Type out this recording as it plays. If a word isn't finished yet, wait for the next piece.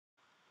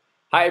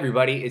Hi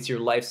everybody, it's your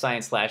life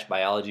science slash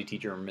biology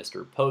teacher,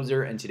 Mr.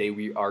 Poser, and today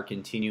we are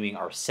continuing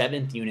our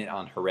 7th unit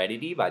on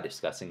heredity by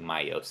discussing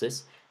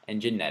meiosis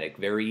and genetic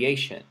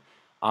variation.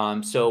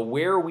 So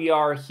where we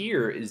are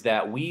here is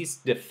that we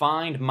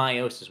defined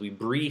meiosis. We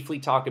briefly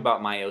talked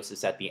about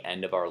meiosis at the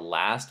end of our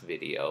last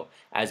video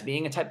as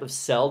being a type of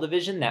cell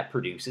division that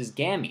produces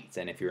gametes.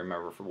 And if you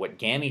remember what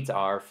gametes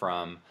are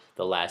from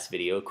the last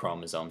video,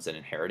 chromosomes and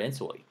inheritance,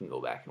 well, you can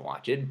go back and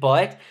watch it.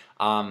 But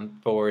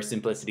for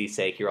simplicity's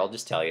sake here, I'll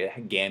just tell you,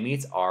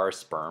 gametes are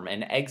sperm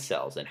and egg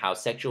cells. And how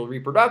sexual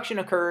reproduction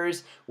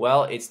occurs,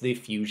 well, it's the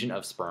fusion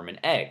of sperm and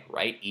egg,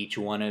 right? Each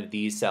one of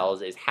these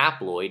cells is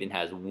haploid and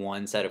has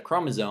one set of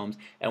chromosomes.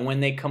 And when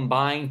they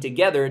combine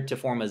together to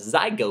form a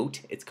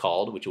zygote, it's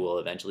called, which will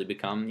eventually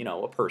become,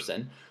 a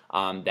person,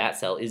 that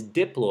cell is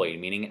diploid,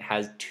 meaning it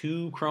has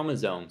 2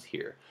 chromosomes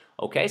here.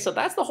 Okay, so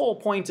that's the whole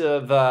point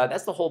of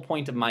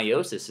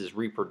meiosis, is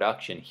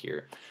reproduction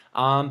here.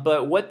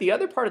 But what the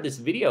other part of this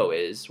video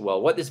is,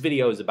 well, what this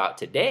video is about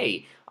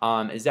today,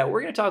 is that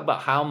we're going to talk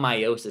about how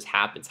meiosis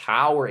happens,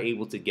 how we're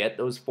able to get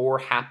those 4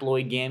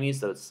 haploid gametes,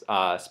 those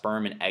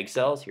sperm and egg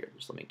cells. Here,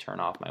 just let me turn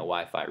off my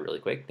Wi-Fi really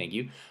quick. Thank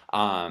you.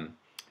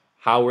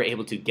 How we're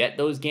able to get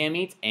those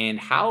gametes and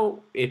how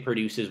it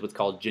produces what's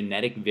called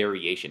genetic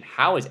variation.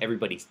 How is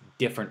everybody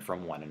different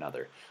from one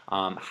another?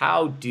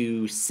 How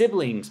do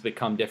siblings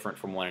become different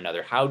from one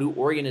another? How do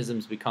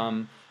organisms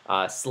become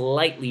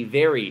slightly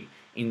varied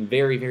in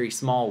very, very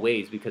small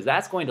ways? Because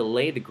that's going to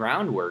lay the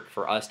groundwork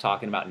for us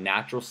talking about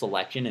natural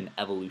selection and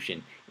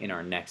evolution in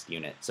our next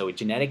unit. So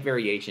genetic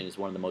variation is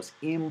one of the most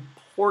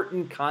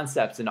important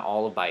concepts in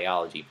all of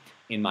biology,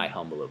 in my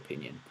humble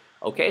opinion.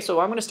 Okay, so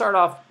I'm going to start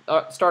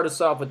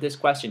us off with this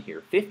question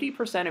here.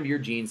 50% of your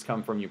genes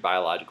come from your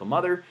biological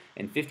mother,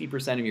 and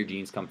 50% of your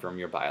genes come from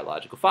your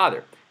biological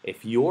father.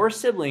 If your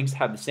siblings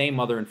have the same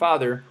mother and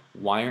father,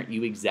 why aren't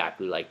you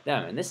exactly like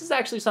them? And this is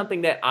actually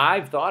something that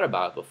I've thought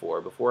about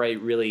before I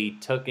really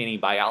took any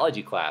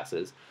biology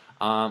classes,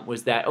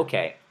 was that,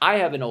 okay, I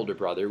have an older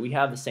brother, we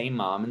have the same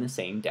mom and the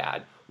same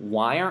dad.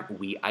 Why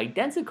aren't we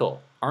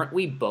identical? Aren't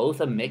we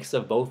both a mix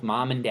of both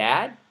mom and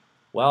dad?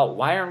 Well,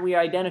 why aren't we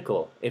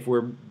identical if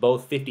we're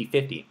both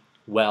 50-50?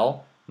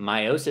 Well,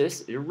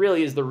 meiosis, it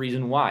really is the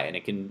reason why, and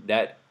it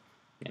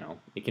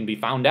can be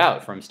found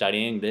out from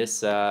studying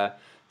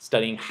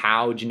studying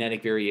how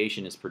genetic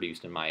variation is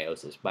produced in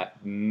meiosis by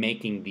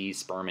making these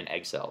sperm and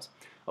egg cells.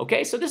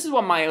 Okay, so this is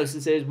what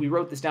meiosis is. We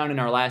wrote this down in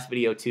our last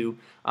video too,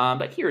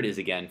 but here it is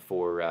again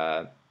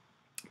for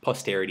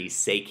posterity's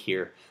sake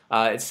here.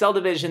 It's cell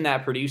division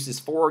that produces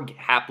 4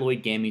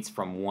 haploid gametes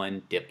from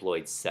 1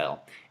 diploid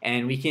cell.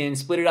 And we can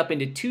split it up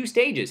into 2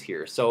 stages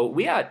here. So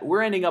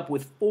we're ending up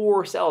with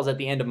 4 cells at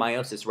the end of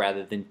meiosis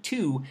rather than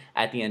 2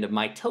 at the end of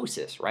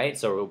mitosis, right?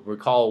 So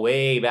recall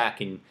way back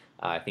in,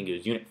 I think it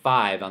was Unit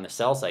 5 on the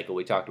cell cycle,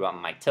 we talked about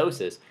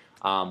mitosis.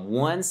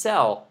 1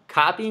 cell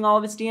copying all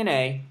of its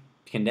DNA,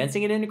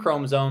 condensing it into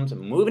chromosomes,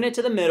 moving it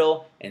to the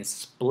middle, and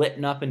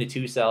splitting up into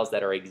 2 cells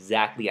that are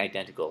exactly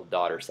identical,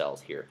 daughter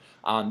cells here.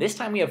 This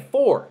time we have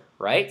 4,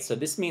 right? So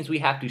this means we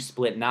have to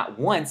split not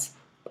once,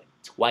 but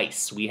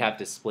twice. We have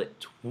to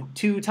split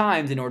 2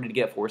 times in order to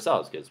get 4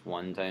 cells, because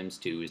 1 times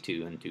 2 is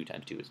 2, and 2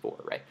 times 2 is 4,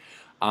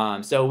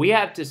 right? So we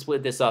have to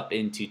split this up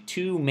into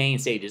 2 main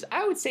stages.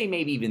 I would say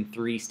maybe even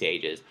 3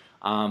 stages.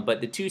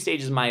 But the 2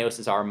 stages of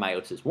meiosis are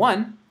meiosis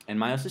 1 and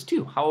meiosis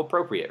 2. How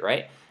appropriate,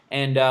 right?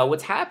 And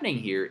what's happening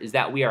here is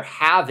that we are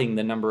halving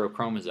the number of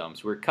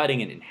chromosomes. We're cutting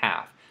it in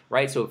half,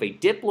 right? So if a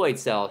diploid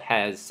cell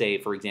has, say,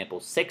 for example,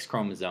 6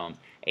 chromosomes,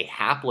 a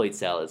haploid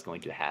cell is going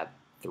to have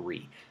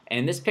 3.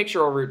 And this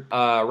picture over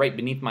right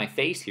beneath my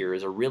face here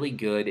is a really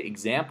good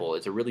example.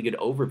 It's a really good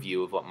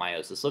overview of what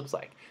meiosis looks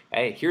like.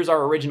 Okay, here's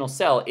our original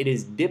cell. It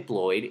is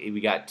diploid.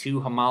 We got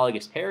 2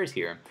 homologous pairs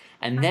here.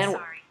 And then,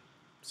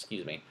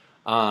 excuse me.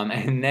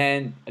 And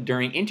then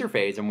during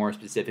interphase, or more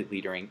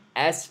specifically during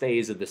S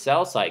phase of the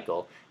cell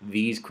cycle,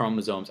 these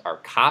chromosomes are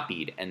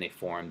copied and they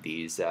form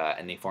these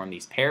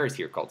pairs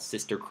here called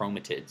sister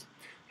chromatids.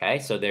 Okay,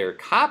 so they're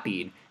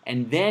copied,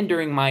 and then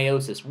during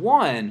meiosis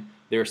 1,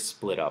 they're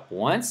split up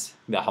once.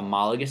 The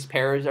homologous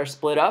pairs are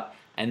split up,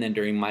 and then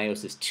during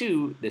meiosis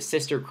 2, the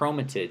sister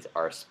chromatids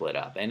are split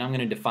up. And I'm going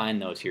to define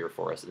those here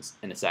for us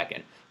in a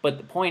second. But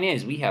the point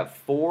is, we have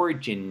 4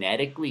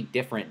 genetically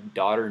different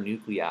daughter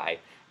nuclei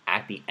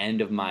at the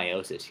end of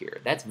meiosis here.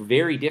 That's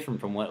very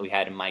different from what we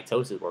had in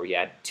mitosis, where we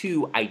had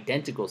 2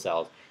 identical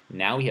cells.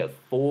 Now we have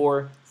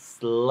 4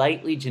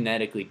 slightly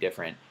genetically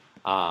different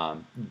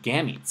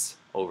gametes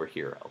over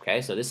here.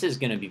 Okay, so this is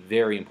going to be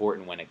very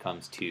important when it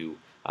comes to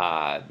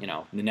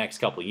the next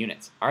couple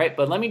units. All right,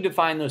 but let me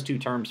define those 2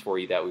 terms for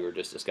you that we were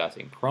just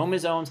discussing.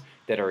 Chromosomes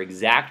that are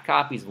exact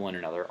copies of one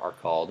another are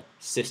called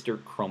sister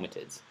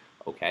chromatids.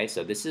 Okay,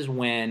 so this is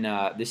when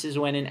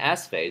in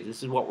S phase,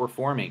 this is what we're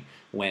forming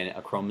when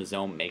a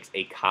chromosome makes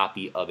a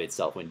copy of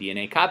itself, when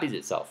DNA copies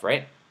itself,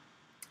 right?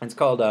 It's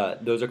called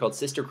those are called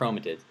sister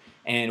chromatids.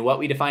 And what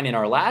we defined in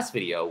our last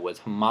video was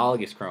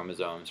homologous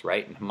chromosomes,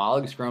 right? And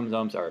homologous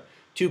chromosomes are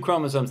 2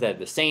 chromosomes that have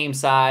the same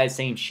size,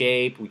 same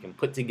shape. We can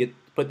put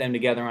put them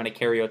together on a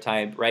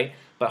karyotype, right?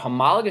 But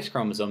homologous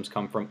chromosomes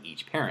come from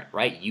each parent,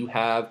 right? You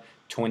have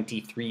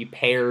 23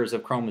 pairs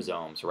of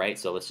chromosomes, right?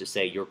 So let's just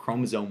say your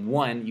chromosome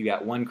 1, you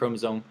got one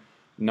chromosome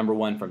number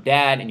 1 from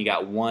dad, and you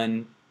got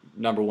one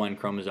number 1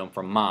 chromosome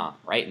from mom,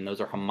 right? And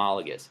those are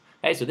homologous.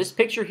 Okay, so this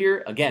picture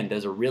here, again,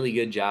 does a really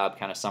good job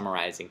kind of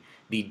summarizing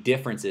the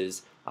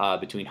differences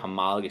between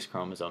homologous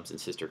chromosomes and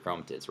sister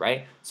chromatids,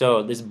 right?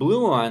 So this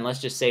blue one, let's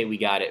just say we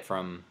got it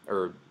from,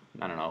 or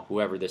I don't know,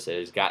 whoever this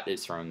is, got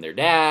this from their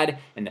dad,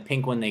 and the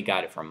pink one, they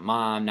got it from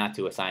mom, not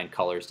to assign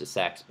colors to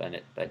sex,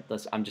 but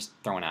I'm just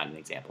throwing out an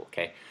example,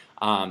 okay?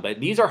 But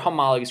these are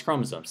homologous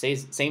chromosomes,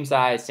 same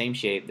size, same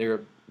shape,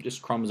 they're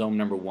just chromosome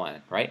number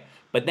 1, right?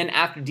 But then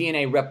after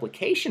DNA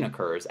replication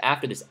occurs,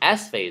 after this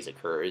S phase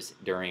occurs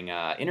during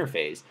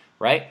interphase,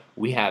 right,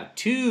 we have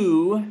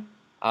two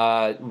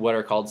what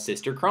are called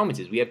sister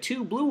chromatids. We have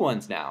two blue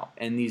ones now,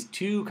 and these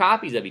two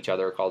copies of each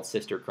other are called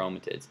sister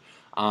chromatids.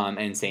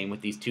 And same with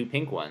these two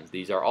pink ones.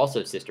 These are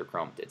also sister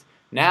chromatids.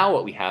 Now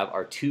what we have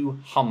are two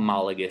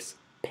homologous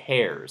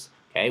pairs.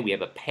 Okay, we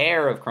have a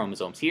pair of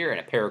chromosomes here and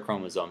a pair of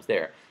chromosomes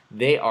there.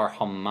 They are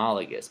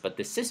homologous, but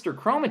the sister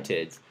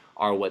chromatids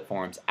are what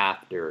forms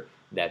after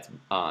that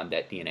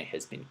DNA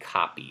has been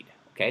copied.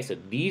 Okay, so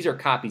these are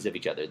copies of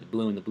each other, the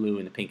blue and the blue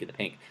and the pink and the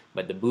pink,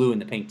 but the blue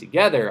and the pink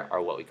together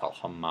are what we call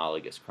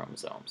homologous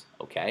chromosomes.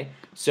 Okay,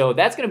 so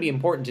that's going to be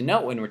important to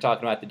note when we're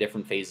talking about the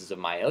different phases of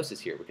meiosis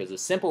here, because a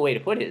simple way to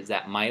put it is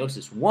that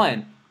meiosis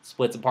 1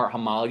 splits apart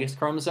homologous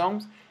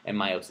chromosomes, and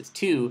meiosis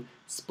 2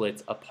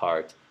 splits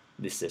apart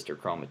the sister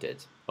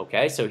chromatids.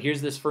 Okay, so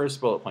here's this first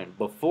bullet point.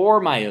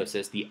 Before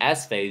meiosis, the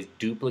S phase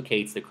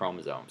duplicates the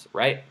chromosomes,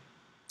 right?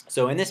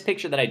 So in this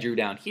picture that I drew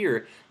down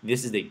here,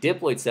 this is a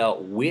diploid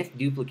cell with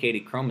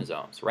duplicated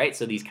chromosomes, right?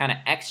 So these kind of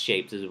X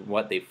shapes is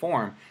what they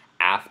form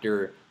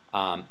after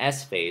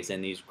S phase,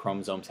 and these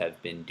chromosomes have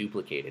been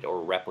duplicated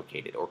or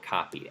replicated or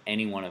copied.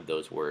 Any one of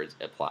those words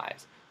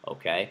applies,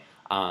 okay?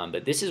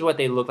 But this is what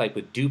they look like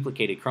with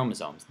duplicated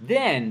chromosomes.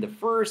 Then the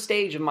first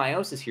stage of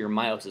meiosis here,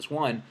 meiosis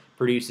 1,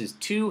 produces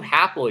two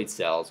haploid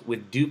cells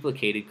with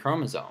duplicated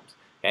chromosomes.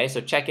 Okay,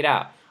 so check it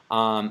out.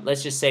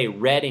 Let's just say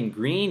red and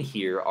green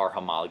here are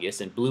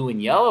homologous and blue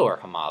and yellow are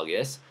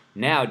homologous.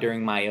 Now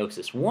during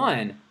meiosis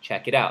 1,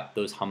 check it out.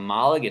 Those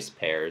homologous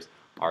pairs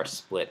are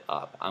split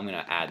up. I'm going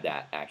to add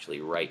that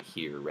actually right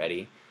here.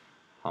 Ready?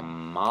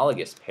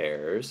 Homologous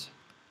pairs.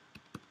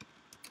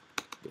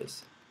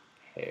 This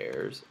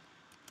pairs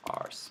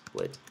are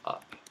split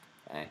up.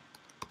 Okay,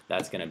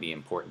 that's going to be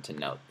important to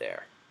note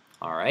there.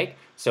 All right,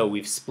 so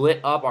we've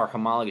split up our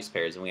homologous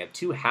pairs, and we have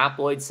two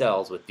haploid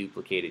cells with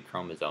duplicated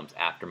chromosomes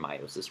after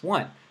meiosis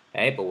 1.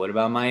 Okay, but what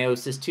about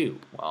meiosis 2?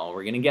 Well,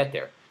 we're going to get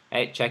there.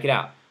 Okay, check it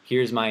out.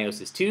 Here's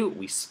meiosis 2.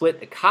 We split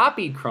the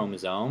copied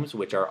chromosomes,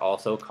 which are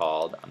also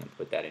called, I'm going to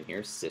put that in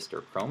here,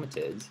 sister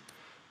chromatids,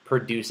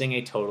 producing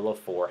a total of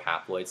 4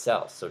 haploid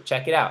cells. So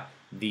check it out.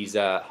 These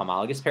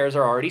homologous pairs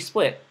are already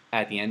split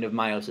at the end of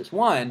meiosis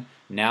 1.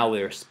 Now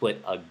they're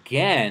split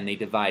again, they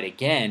divide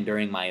again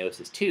during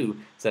meiosis 2,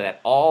 so that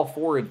all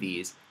 4 of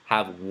these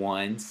have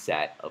one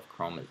set of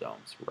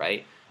chromosomes,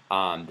 right?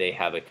 They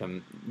have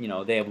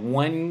they have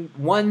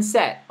one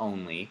set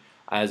only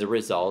as a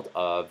result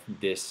of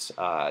this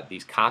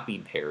these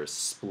copied pairs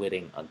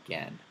splitting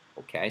again.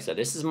 Okay, so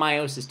this is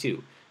meiosis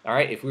 2. All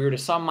right, if we were to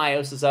sum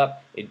meiosis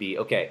up, it'd be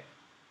okay.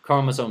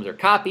 Chromosomes are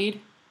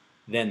copied,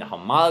 then the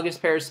homologous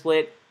pairs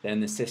split, then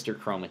the sister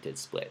chromatids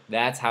split.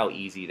 That's how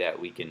easy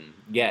that we can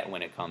get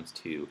when it comes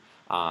to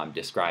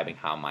describing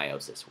how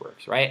meiosis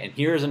works, right? And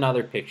here's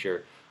another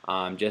picture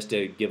just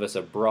to give us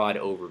a broad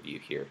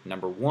overview here.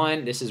 Number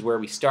 1, this is where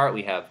we start.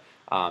 We have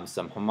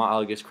some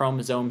homologous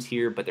chromosomes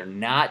here, but they're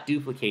not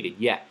duplicated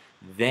yet.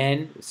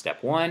 Then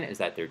step 1 is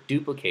that they're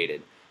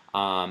duplicated.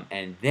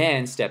 And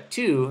then step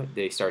 2,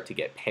 they start to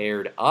get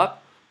paired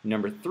up.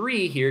 Number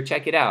 3 here,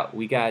 check it out.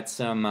 We got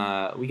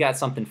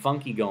something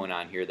funky going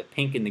on here. The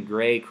pink and the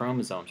gray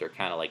chromosomes are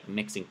kind of like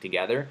mixing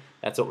together.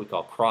 That's what we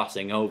call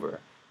crossing over,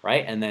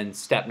 right? And then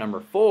step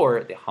number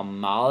 4, the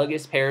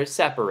homologous pairs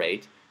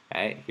separate.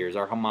 Okay, here's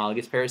our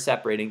homologous pairs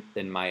separating.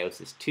 Then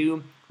meiosis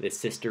 2, the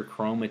sister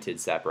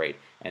chromatids separate,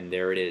 and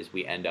there it is.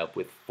 We end up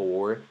with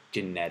 4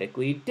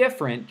 genetically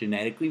different,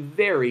 genetically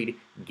varied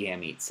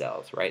gamete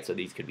cells, right? So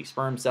these could be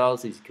sperm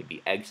cells, these could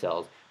be egg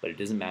cells, but it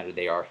doesn't matter.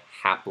 They are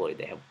haploid.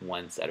 They have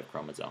one set of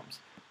chromosomes.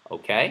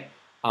 Okay,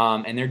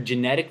 and they're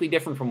genetically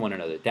different from one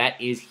another. That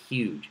is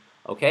huge.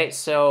 Okay,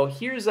 so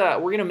here's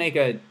we're gonna make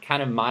a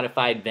kind of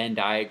modified Venn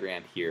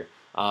diagram here.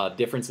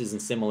 Differences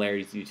and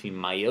similarities between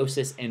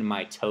meiosis and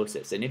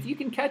mitosis. And if you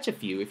can catch a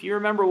few, if you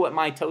remember what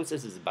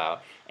mitosis is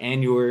about,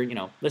 and you're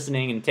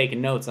listening and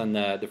taking notes on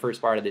the first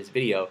part of this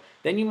video,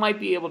 then you might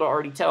be able to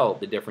already tell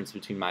the difference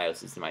between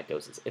meiosis and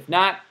mitosis. If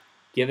not,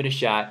 give it a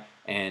shot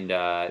and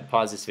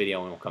pause this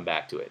video and we'll come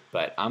back to it.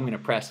 But I'm going to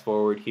press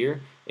forward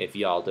here if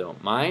y'all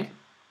don't mind.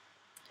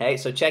 Okay,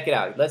 so check it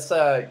out. Let's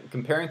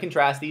compare and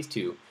contrast these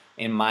two.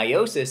 In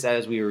meiosis,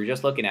 as we were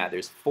just looking at,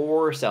 there's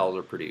 4 cells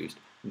are produced.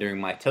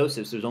 During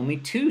mitosis, there's only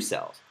 2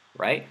 cells,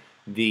 right?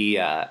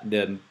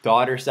 The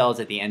daughter cells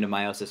at the end of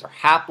meiosis are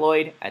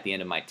haploid. At the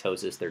end of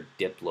mitosis, they're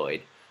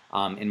diploid.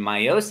 In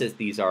meiosis,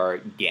 these are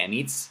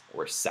gametes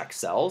or sex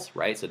cells,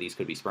 right? So these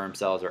could be sperm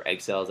cells or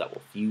egg cells that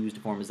will fuse to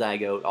form a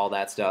zygote, all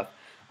that stuff.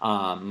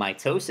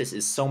 Mitosis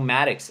is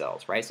somatic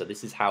cells, right? So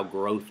this is how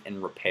growth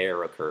and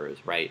repair occurs,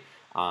 right?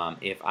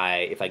 If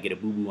I get a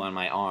boo-boo on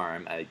my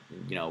arm,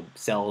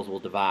 cells will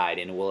divide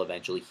and it will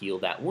eventually heal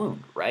that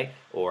wound, right?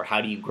 Or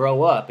how do you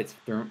grow up? It's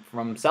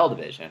from cell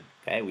division.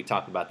 Okay, we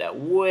talked about that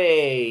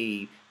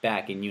way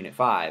back in Unit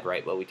 5,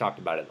 right? Well, we talked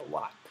about it a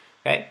lot.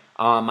 Okay,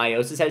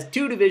 meiosis has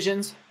 2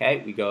 divisions.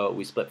 Okay,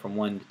 we split from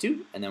 1 to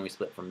 2, and then we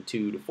split from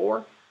 2 to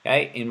 4.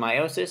 Okay, in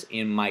meiosis,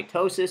 in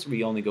mitosis,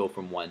 we only go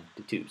from 1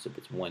 to 2, so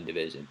that's 1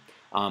 division.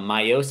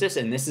 Meiosis,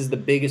 and this is the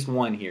biggest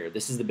one here.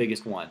 This is the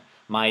biggest one.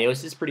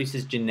 Meiosis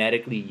produces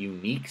genetically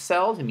unique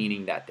cells,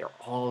 meaning that they're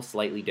all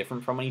slightly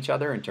different from each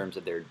other in terms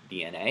of their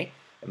DNA.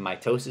 And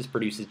mitosis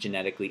produces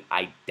genetically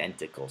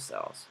identical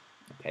cells.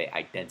 Okay,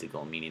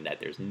 identical, meaning that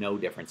there's no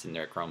difference in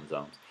their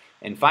chromosomes.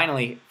 And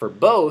finally, for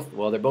both,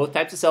 well, they're both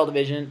types of cell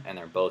division, and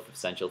they're both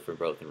essential for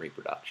growth and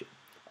reproduction.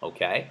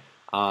 Okay,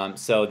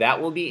 so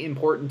that will be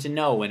important to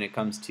know when it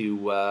comes to,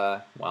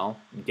 well,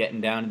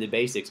 getting down to the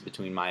basics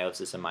between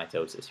meiosis and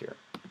mitosis here.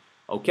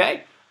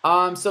 Okay,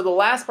 so the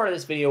last part of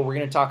this video, we're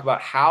going to talk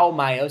about how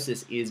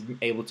meiosis is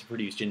able to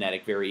produce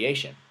genetic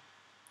variation.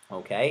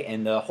 Okay,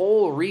 and the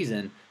whole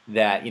reason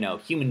that,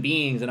 human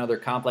beings and other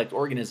complex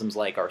organisms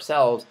like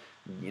ourselves,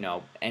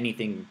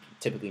 anything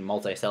typically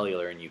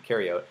multicellular and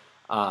eukaryote,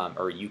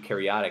 or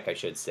eukaryotic, I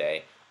should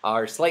say,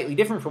 are slightly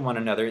different from one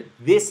another.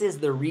 This is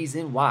the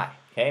reason why.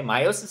 Okay,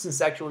 meiosis and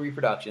sexual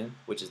reproduction,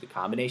 which is the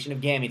combination of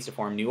gametes to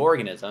form a new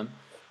organism,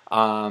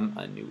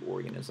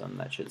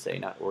 that should say,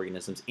 not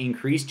organisms,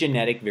 increase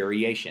genetic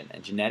variation.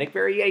 And genetic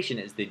variation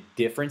is the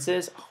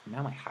differences, oh,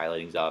 now my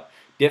highlighting's off,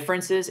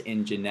 differences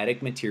in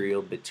genetic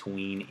material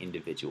between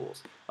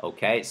individuals.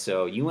 Okay,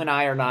 so you and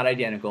I are not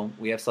identical.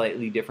 We have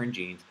slightly different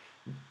genes.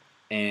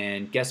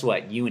 And guess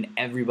what? You and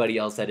everybody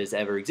else that has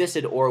ever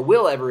existed or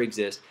will ever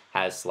exist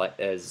has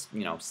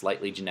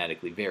slightly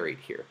genetically varied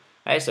here.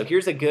 Okay, so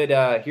here's a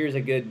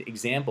good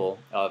example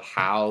of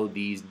how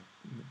these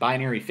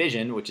binary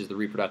fission, which is the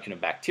reproduction of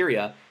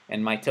bacteria,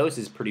 and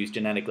mitosis produce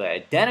genetically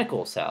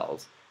identical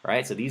cells.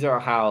 Right? So these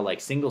are how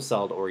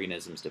single-celled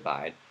organisms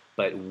divide.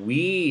 But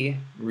we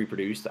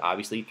reproduce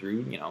obviously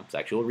through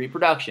sexual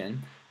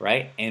reproduction,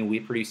 right? And we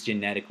produce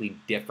genetically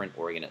different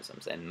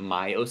organisms, and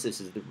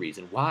meiosis is the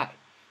reason why.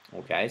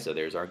 Okay, so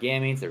there's our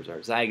gametes, there's our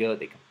zygote.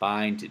 They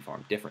combine to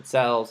form different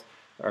cells,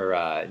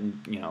 or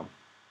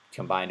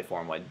combine to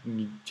form a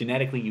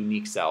genetically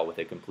unique cell with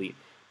a complete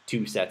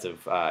 2 sets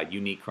of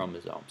unique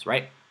chromosomes,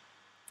 right?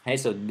 Okay,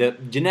 so the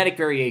genetic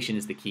variation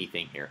is the key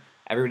thing here.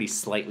 Everybody's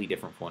slightly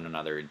different from one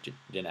another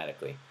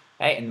genetically.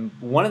 Okay, and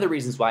one of the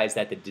reasons why is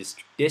that the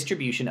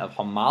distribution of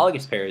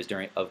homologous pairs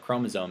of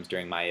chromosomes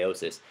during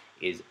meiosis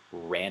is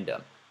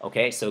random.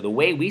 Okay, so the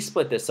way we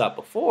split this up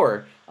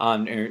before,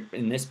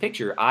 in this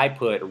picture, I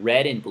put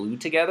red and blue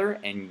together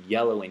and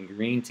yellow and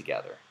green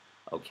together.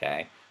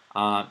 Okay,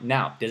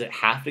 now, does it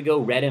have to go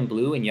red and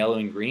blue and yellow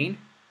and green?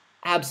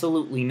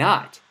 Absolutely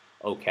not.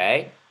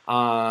 Okay,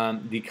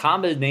 the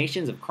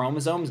combinations of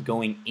chromosomes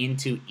going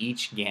into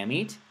each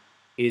gamete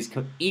is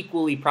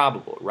equally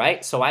probable,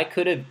 right? So I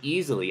could have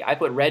easily, I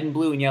put red and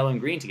blue and yellow and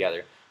green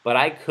together, but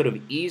I could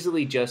have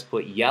easily just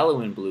put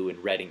yellow and blue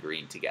and red and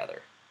green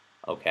together.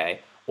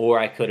 Okay. Or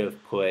I could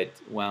have put,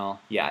 well,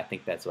 yeah, I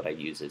think that's what I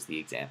use as the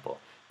example.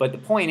 But the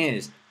point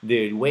is,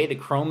 the way the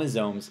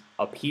chromosomes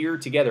appear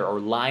together or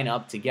line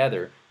up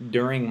together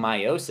during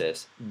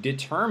meiosis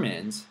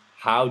determines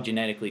how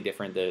genetically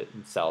different the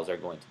cells are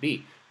going to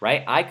be,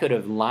 right? I could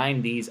have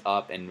lined these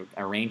up and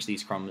arranged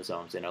these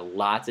chromosomes in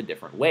lots of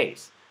different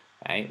ways,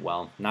 right?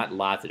 Well, not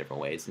lots of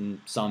different ways, in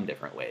some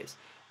different ways.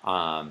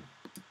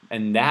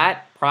 And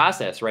that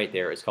process right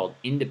there is called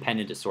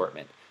independent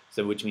assortment.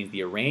 So which means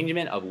the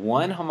arrangement of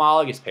one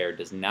homologous pair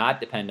does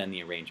not depend on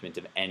the arrangement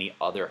of any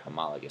other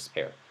homologous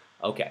pair.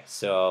 Okay,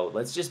 so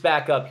let's just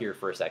back up here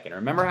for a second.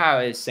 Remember how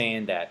I was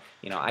saying that,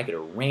 I could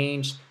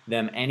arrange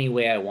them any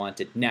way I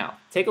wanted. Now,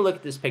 take a look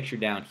at this picture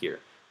down here.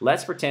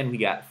 Let's pretend we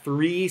got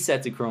 3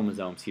 sets of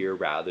chromosomes here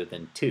rather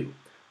than 2.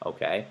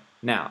 Okay,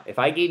 now, if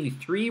I gave you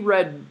 3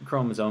 red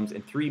chromosomes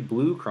and 3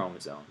 blue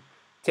chromosomes,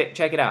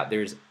 check it out.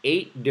 There's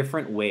 8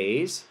 different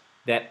ways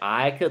that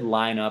I could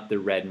line up the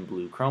red and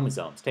blue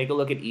chromosomes. Take a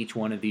look at each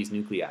one of these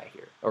nuclei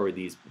here, or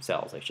these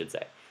cells, I should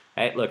say.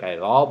 Right, look, I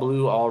have all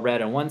blue, all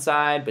red on one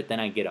side, but then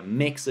I get a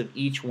mix of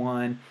each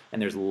one, and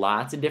there's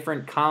lots of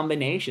different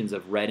combinations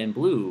of red and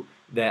blue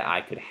that I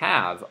could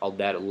have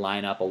that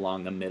line up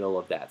along the middle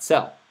of that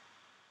cell.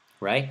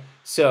 Right?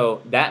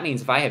 So that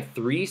means if I have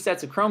 3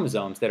 sets of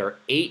chromosomes, that are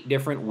 8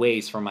 different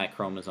ways for my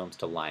chromosomes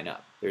to line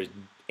up. There's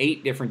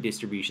 8 different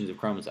distributions of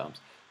chromosomes.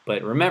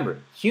 But remember,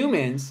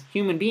 human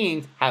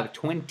beings have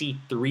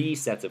 23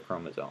 sets of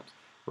chromosomes,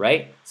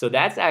 right? So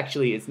that's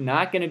actually, it's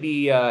not going to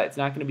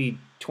be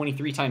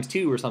 23 times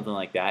 2 or something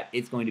like that.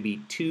 It's going to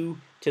be 2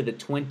 to the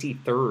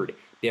 23rd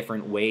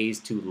different ways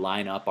to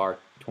line up our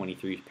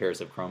 23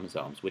 pairs of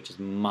chromosomes, which is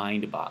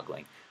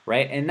mind-boggling,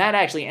 right? And that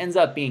actually ends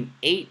up being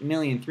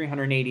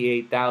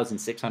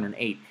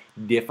 8,388,608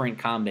 different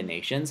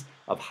combinations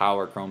of how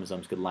our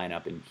chromosomes could line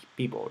up in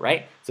people,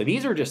 right? So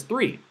these are just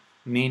 3,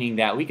 meaning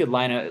that we could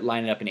line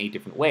it up in 8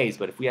 different ways,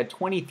 but if we had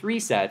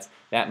 23 sets,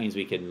 that means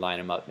we could line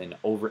them up in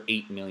over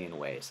 8 million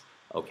ways,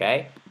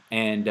 okay?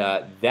 And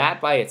that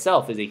by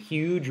itself is a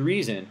huge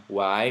reason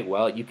why,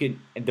 well,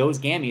 those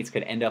gametes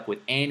could end up with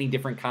any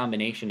different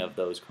combination of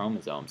those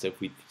chromosomes if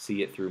we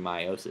see it through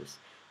meiosis,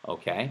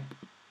 okay?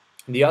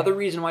 The other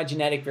reason why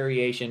genetic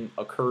variation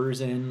occurs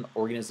in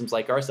organisms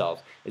like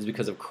ourselves is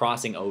because of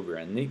crossing over.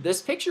 And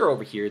this picture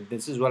over here,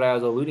 this is what I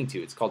was alluding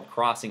to. It's called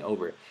crossing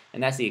over.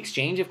 And that's the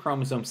exchange of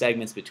chromosome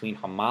segments between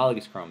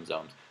homologous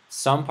chromosomes.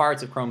 Some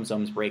parts of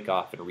chromosomes break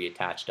off and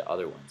reattach to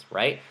other ones,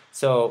 right?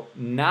 So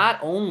not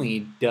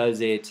only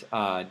does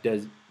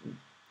independent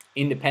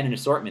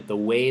assortment, the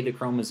way the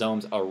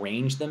chromosomes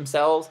arrange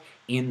themselves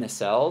in the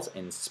cells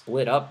and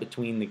split up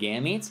between the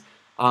gametes,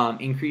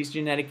 increase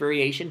genetic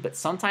variation, but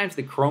sometimes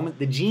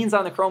the genes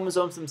on the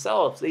chromosomes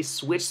themselves, they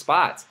switch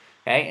spots,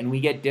 okay? And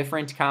we get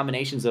different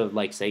combinations of,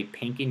 like, say,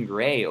 pink and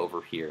gray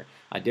over here,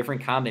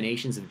 different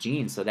combinations of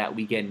genes, so that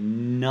we get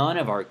none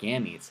of our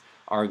gametes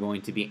are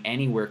going to be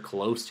anywhere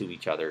close to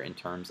each other in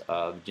terms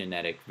of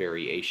genetic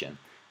variation,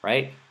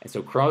 right? And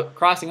so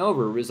crossing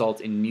over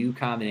results in new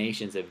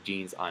combinations of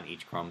genes on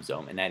each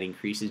chromosome, and that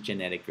increases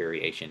genetic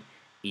variation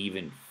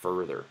even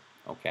further.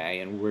 Okay,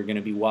 and we're going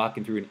to be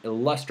walking through an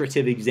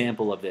illustrative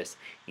example of this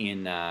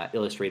in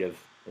illustrative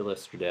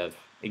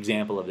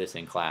example of this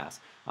in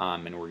class,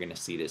 and we're going to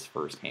see this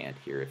firsthand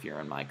here if you're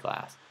in my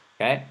class.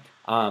 Okay,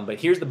 but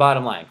here's the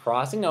bottom line: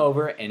 crossing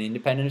over and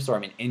independent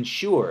assortment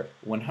ensure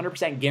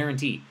 100%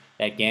 guarantee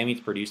that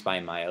gametes produced by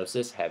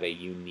meiosis have a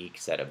unique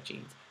set of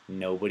genes.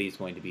 Nobody's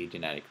going to be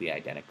genetically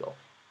identical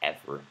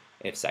ever.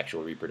 If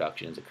sexual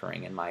reproduction is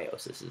occurring and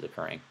meiosis is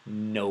occurring,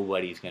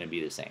 nobody's going to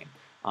be the same.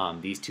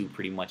 These two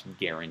pretty much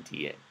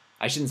guarantee it.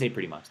 I shouldn't say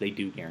pretty much, they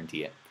do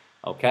guarantee it.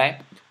 Okay?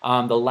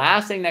 The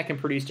last thing that can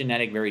produce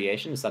genetic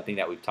variation is something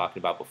that we've talked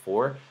about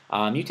before,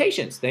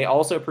 mutations. They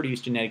also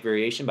produce genetic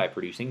variation by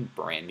producing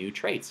brand new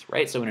traits,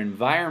 right? So an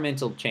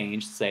environmental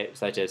change,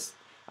 such as,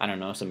 I don't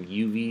know, some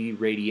UV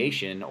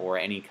radiation or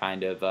any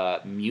kind of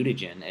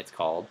mutagen, it's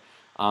called,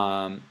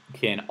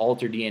 can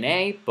alter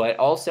DNA, but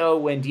also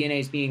when DNA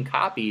is being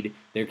copied,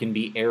 there can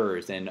be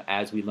errors. And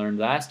as we learned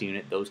last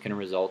unit, those can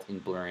result in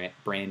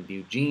brand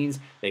new genes.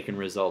 They can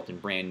result in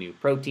brand new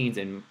proteins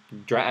and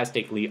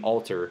drastically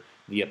alter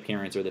the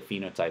appearance or the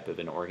phenotype of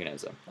an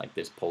organism, like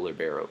this polar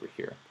bear over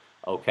here.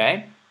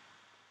 Okay?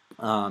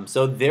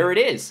 So there it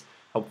is.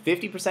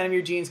 50% of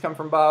your genes come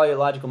from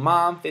biological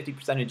mom,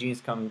 50% of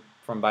genes come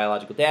from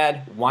biological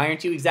dad. Why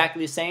aren't you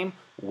exactly the same?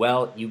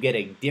 Well, you get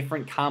a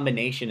different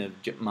combination of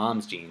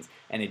mom's genes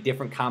and a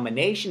different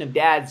combination of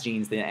dad's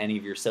genes than any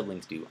of your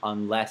siblings do,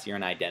 unless you're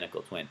an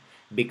identical twin.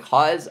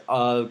 Because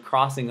of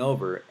crossing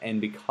over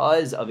and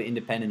because of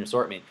independent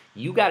assortment,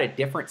 you got a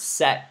different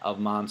set of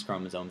mom's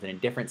chromosomes and a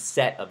different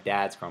set of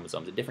dad's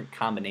chromosomes, a different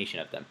combination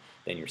of them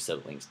than your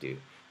siblings do.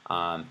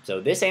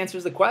 So this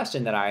answers the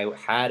question that I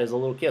had as a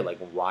little kid, like,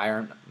 why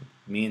aren't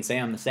me and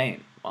Sam the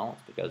same? Well,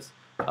 it's because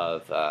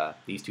of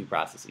these two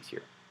processes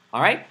here.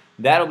 All right,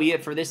 that'll be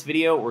it for this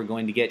video. We're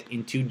going to get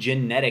into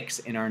genetics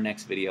in our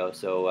next video.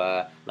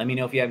 So let me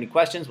know if you have any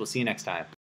questions. We'll see you next time.